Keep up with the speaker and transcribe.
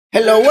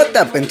Hello, what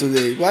happened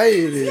today? Why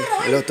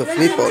a lot of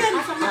people?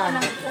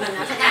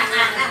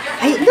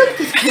 I don't.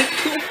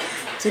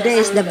 Today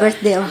is the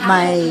birthday of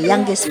my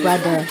youngest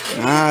brother.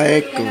 Ah,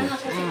 echo.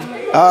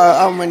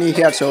 How many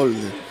years old?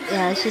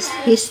 Yeah,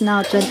 he's now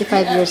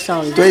 25 years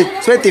old.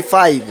 25.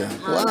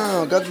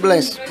 Wow, God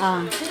bless.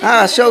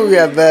 So we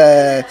have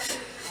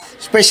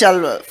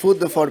special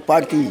food for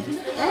party.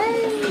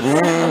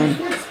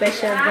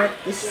 Special, but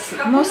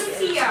most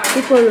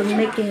people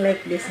making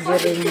like this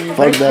during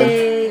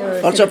birthday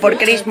or also for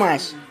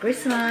Christmas.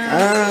 Christmas.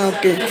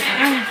 Okay.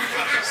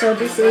 So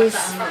this is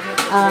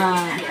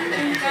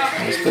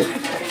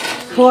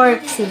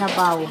pork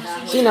sinabaw.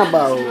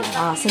 Sinabaw.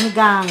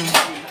 Sinigang.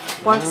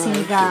 Pork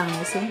sinigang,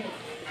 you see?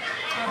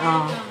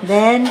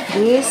 Then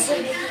this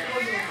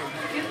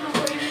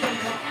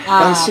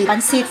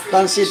pansit.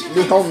 Pansit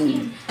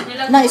bihon.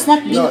 No, it's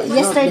not bihon. No,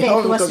 Yesterday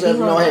it was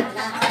bihon.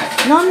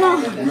 No.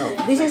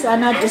 This is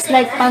another. It's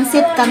like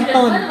pansit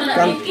canton.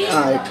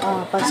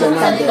 Pansit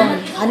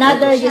canton.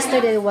 Another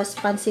yesterday was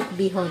pansit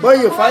bihon.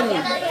 Where you find it?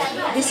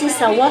 This is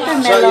a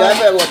watermelon. So you have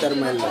a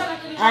watermelon.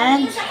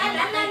 And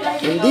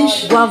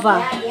this?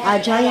 Guava. A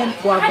giant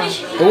guava.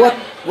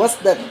 What's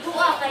that?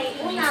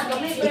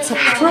 It's a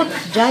fruit.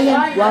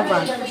 Giant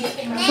guava.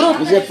 Fruit.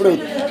 It's a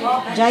fruit.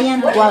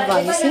 Giant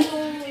guava, you see?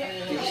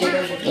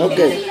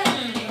 Okay.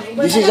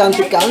 This is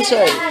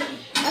anti-cancer.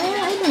 I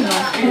don't know.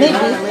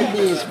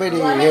 Maybe it's very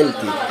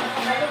healthy.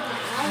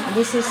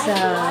 This is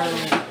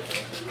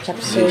chop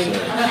suey.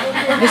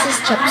 This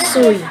is chop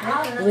suey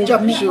with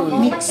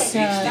mixed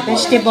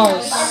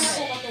vegetables.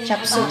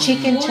 Chop suey,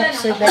 chicken chop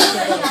suey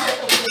vegetables.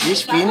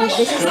 This finish?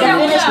 This is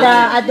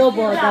the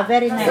adobo, the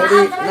very nice.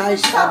 Very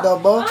nice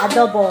adobo.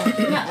 Adobo.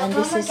 And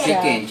this is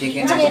chicken.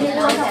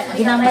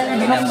 Ginamay.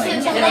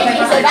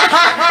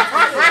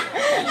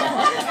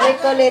 We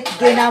call it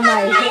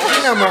ginamay.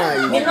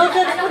 Ginamay.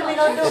 Minudo.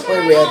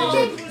 Before we have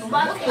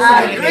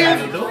that.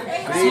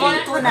 Small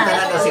tuna.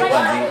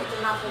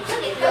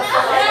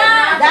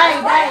 Dai.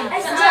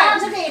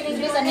 In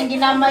English, anong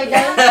ginamay,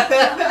 dai?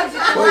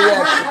 Oh,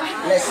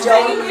 yes.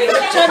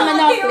 Lechon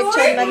manok.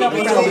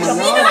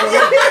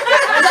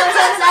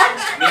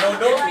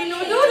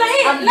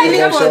 We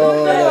also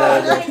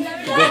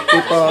good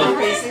people.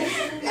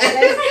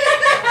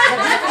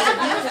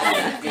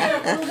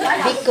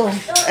 Biko.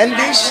 And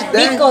this?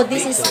 Biko.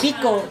 This is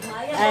biko.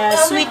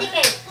 Sweet.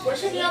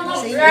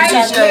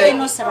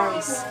 Glutinous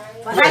rice.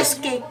 Rice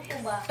cake.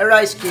 A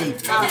rice cake.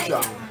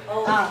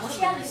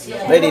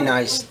 Very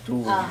nice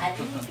too.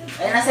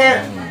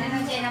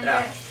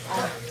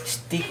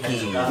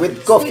 Sticky.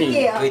 With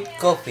coffee. With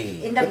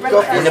coffee. In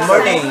the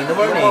morning.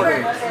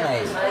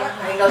 Nice.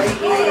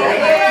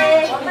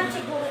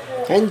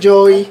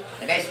 Enjoy.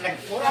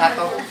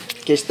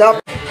 Okay, stop.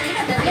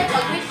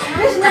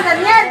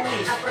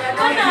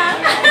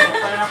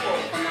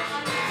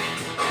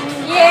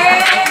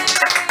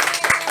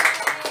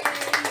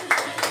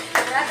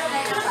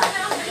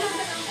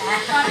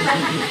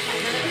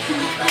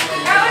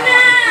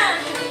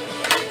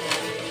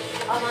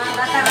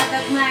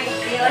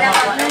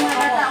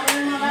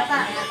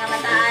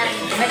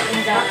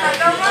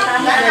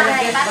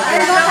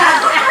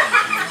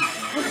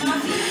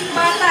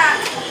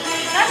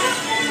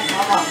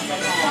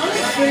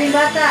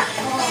 Bata.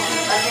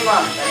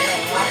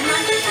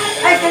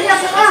 Ay, kanya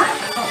ka.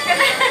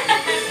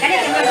 Kanya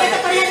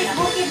pa rin yung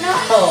bukid, no?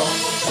 Oo.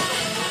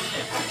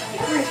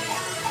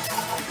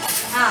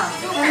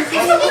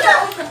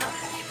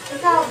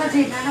 Ikaw,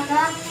 kasi, ano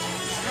ka?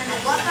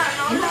 Bata,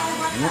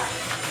 no?